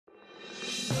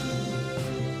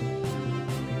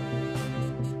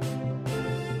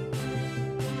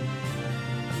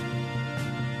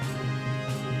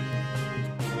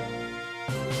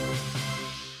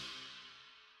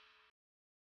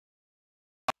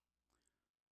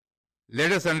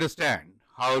Let us understand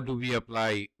how do we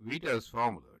apply Vietas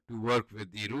formula to work with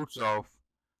the roots of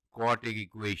quartic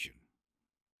equation.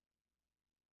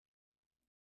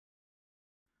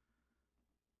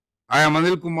 I am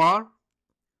Anil Kumar.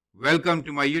 Welcome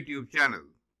to my YouTube channel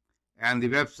and the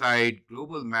website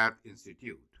Global Math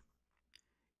Institute.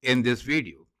 In this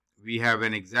video, we have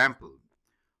an example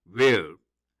where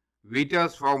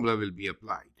Vietas formula will be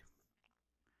applied.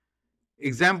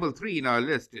 Example 3 in our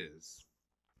list is,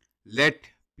 let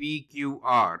P, Q,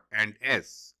 R and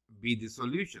S be the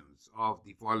solutions of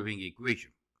the following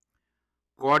equation.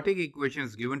 Quartic equation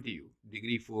is given to you,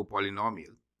 degree 4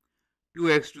 polynomial,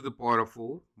 2x to the power of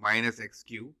 4 minus x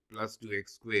cubed plus 2x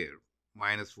squared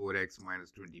minus 4x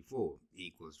minus 24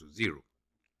 equals to 0.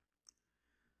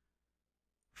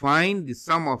 Find the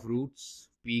sum of roots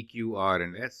P, Q, R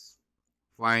and S.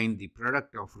 Find the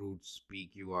product of roots P,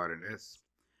 Q, R and S.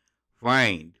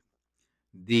 Find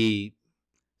the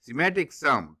symmetric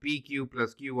sum PQ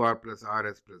plus QR plus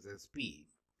RS plus SP,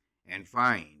 and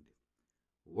find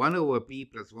 1 over P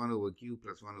plus 1 over Q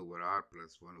plus 1 over R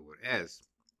plus 1 over S,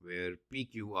 where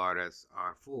PQ, RS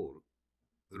are 4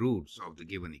 roots of the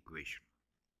given equation.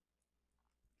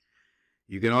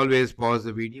 You can always pause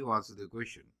the video, answer the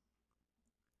question,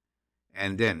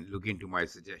 and then look into my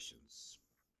suggestions.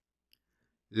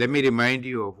 Let me remind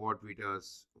you of what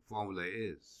Vietas formula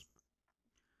is.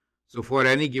 So for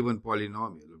any given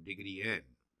polynomial of degree n,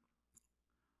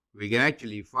 we can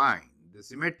actually find the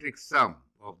symmetric sum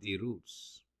of the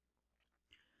roots.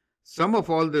 Sum of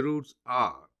all the roots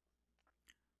are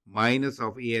minus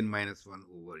of an minus 1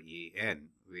 over an,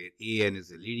 where an is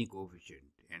the leading coefficient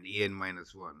and an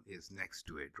minus 1 is next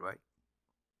to it, right?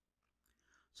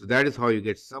 So that is how you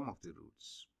get sum of the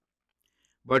roots.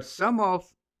 But sum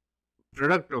of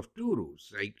product of two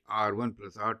roots, like r1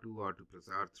 plus r2, r2 plus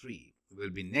r3, will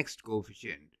be next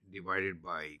coefficient divided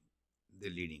by the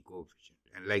leading coefficient.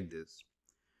 And like this,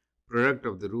 product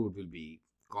of the root will be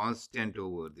constant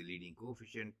over the leading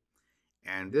coefficient,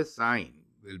 and this sign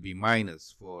will be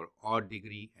minus for odd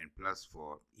degree and plus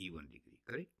for even degree,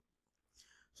 correct?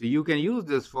 So you can use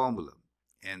this formula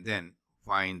and then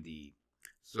find the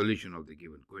solution of the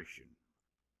given question.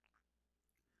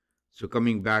 So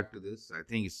coming back to this, I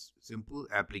think it's simple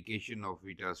application of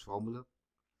Vietas formula.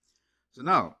 So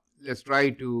now let's try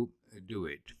to do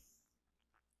it.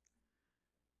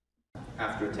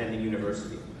 After attending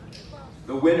university.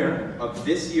 The winner of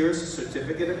this year's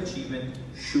Certificate of Achievement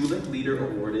Schulich Leader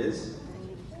Award is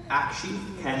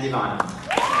x-intercepts.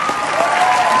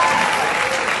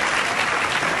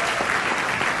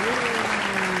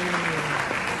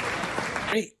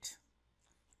 Great.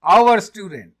 Our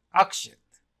student Akshit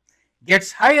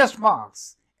gets highest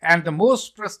marks and the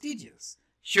most prestigious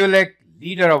Schulich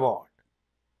Leader Award.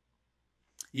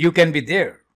 You can be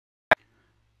there.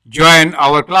 Join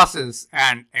our classes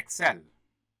and excel.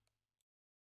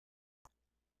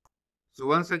 So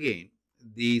once again,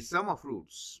 the sum of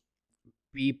roots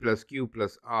P plus Q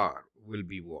plus R will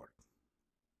be what?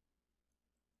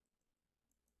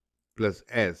 Plus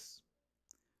S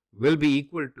will be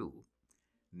equal to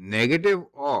negative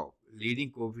of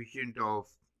leading coefficient of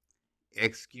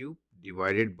x cubed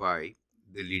divided by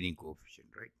the leading coefficient,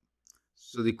 right?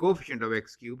 So the coefficient of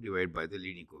x cubed divided by the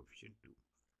leading coefficient 2.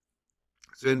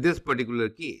 So in this particular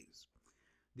case,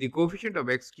 the coefficient of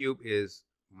x cubed is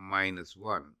minus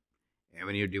 1. And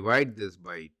when you divide this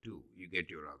by 2, you get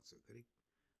your answer, correct?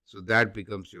 So that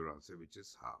becomes your answer, which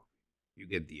is half. You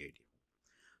get the idea.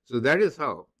 So that is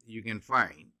how you can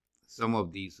find some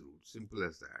of these roots. Simple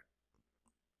as that.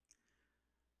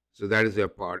 So that is your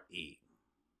part A.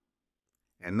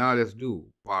 And now let's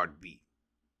do part B,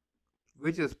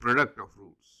 which is product of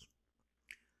roots.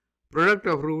 Product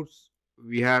of roots,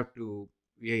 we have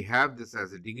this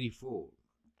as a degree 4.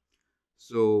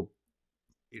 So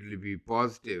it will be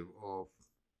positive of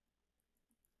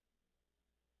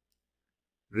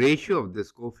ratio of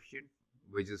this coefficient,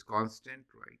 which is constant,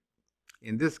 right?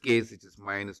 In this case, it is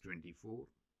minus 24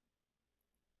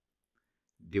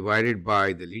 divided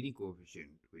by the leading coefficient,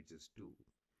 which is 2.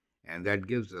 And that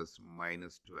gives us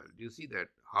minus 12. Do you see that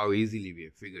how easily we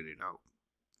have figured it out?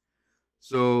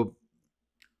 So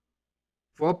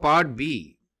for part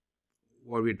B,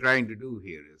 what we're trying to do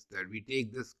here is that we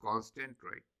take this constant,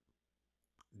 right,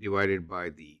 divided by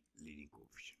the leading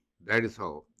coefficient. That is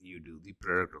how you do the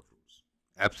product of roots.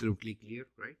 Absolutely clear,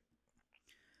 right?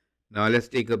 Now let's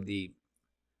take up the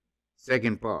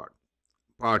second part,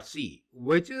 part C,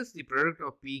 which is the product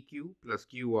of PQ plus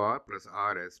QR plus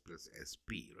RS plus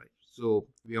SP, right? So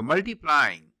we are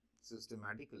multiplying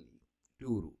systematically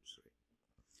two roots, right?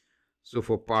 So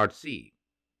for part C,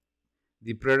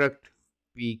 the product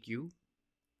PQ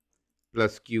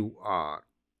plus QR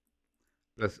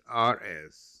plus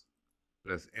RS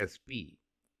plus SP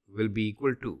will be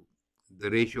equal to the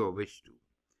ratio of which two?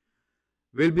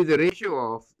 Will be the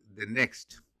ratio of the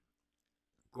next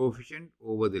coefficient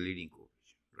over the leading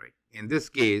coefficient, right? In this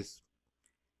case,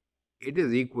 it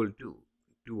is equal to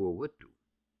 2 over 2.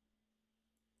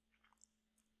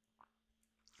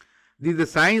 The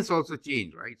signs also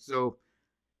change, right? So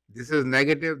this is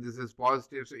negative, this is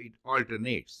positive, so it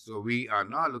alternates. So we are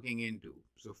now looking into,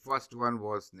 so first one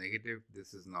was negative,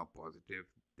 this is now positive,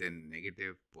 then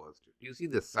negative, positive. Do you see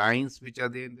the signs which are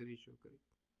there in the ratio? Correct?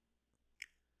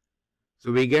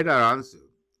 So we get our answer,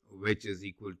 which is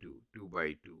equal to 2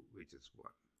 by 2, which is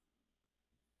 1.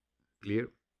 Clear?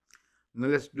 Now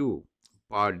let's do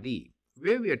part D,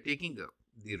 where we are taking up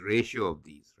the ratio of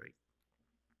these, right?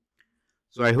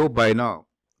 So I hope by now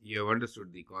you have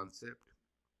understood the concept.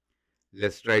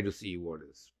 Let's try to see what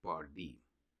is part D.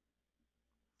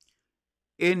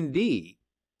 In D,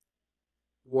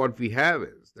 what we have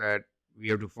is that we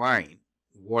have to find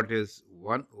what is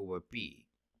 1 over P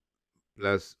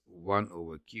plus 1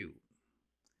 over Q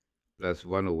plus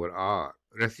 1 over R,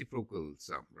 reciprocal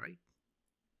sum, right?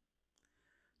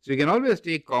 So you can always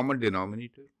take common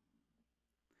denominator,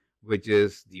 which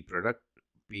is the product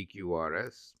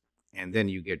PQRS, and then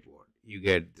you get what? You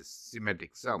get the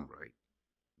symmetric sum, right?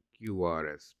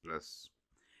 QRS plus,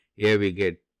 here we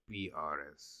get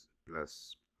PRS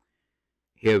plus,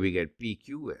 here we get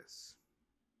PQS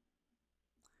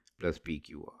plus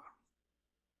PQR,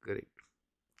 correct?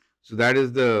 So that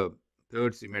is the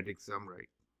third symmetric sum, right?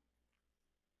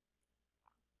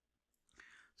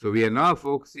 So we are now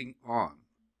focusing on,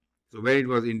 so where it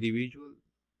was individual,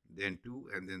 then 2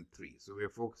 and then 3. So we are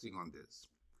focusing on this.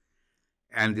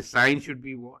 And the sign should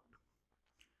be what?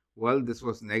 Well, this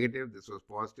was negative, this was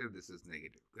positive, this is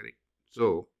negative, correct?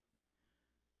 So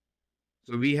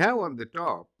we have on the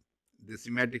top the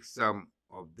symmetric sum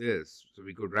of this. So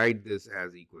we could write this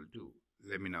as equal to,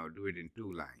 let me now do it in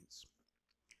 2 lines.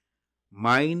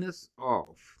 Minus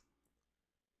of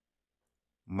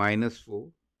minus 4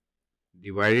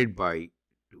 divided by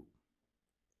 2.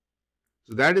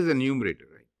 So that is the numerator,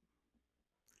 right?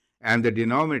 And the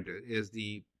denominator is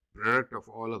the product of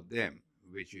all of them,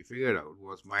 which we figured out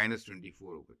was minus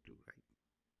 24 over 2, right?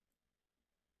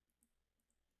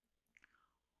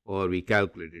 Or we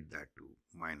calculated that to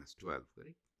minus 12,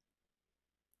 correct?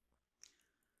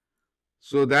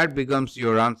 So that becomes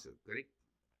your answer, correct?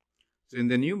 So in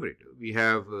the numerator, we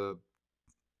have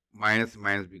minus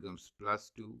becomes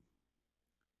plus 2.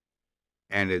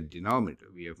 And in the denominator,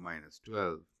 we have minus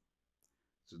 12.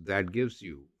 So that gives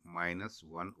you minus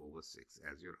 1 over 6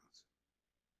 as your answer.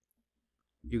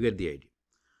 You get the idea.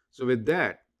 So with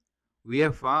that, we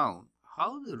have found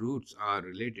how the roots are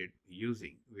related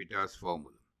using Vietas'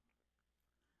 formula.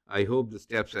 I hope the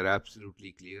steps are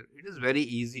absolutely clear. It is very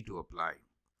easy to apply.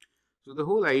 So the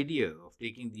whole idea of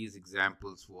taking these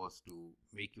examples was to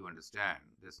make you understand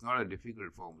that's not a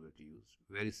difficult formula to use,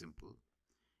 very simple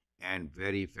and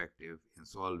very effective in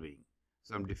solving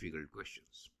some difficult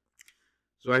questions.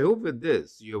 So I hope with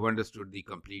this you have understood the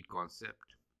complete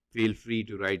concept. Feel free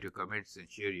to write your comments and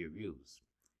share your views.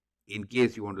 In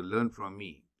case you want to learn from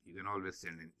me, you can always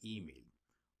send an email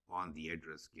on the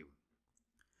address given.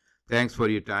 Thanks for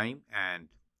your time and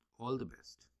all the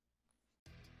best.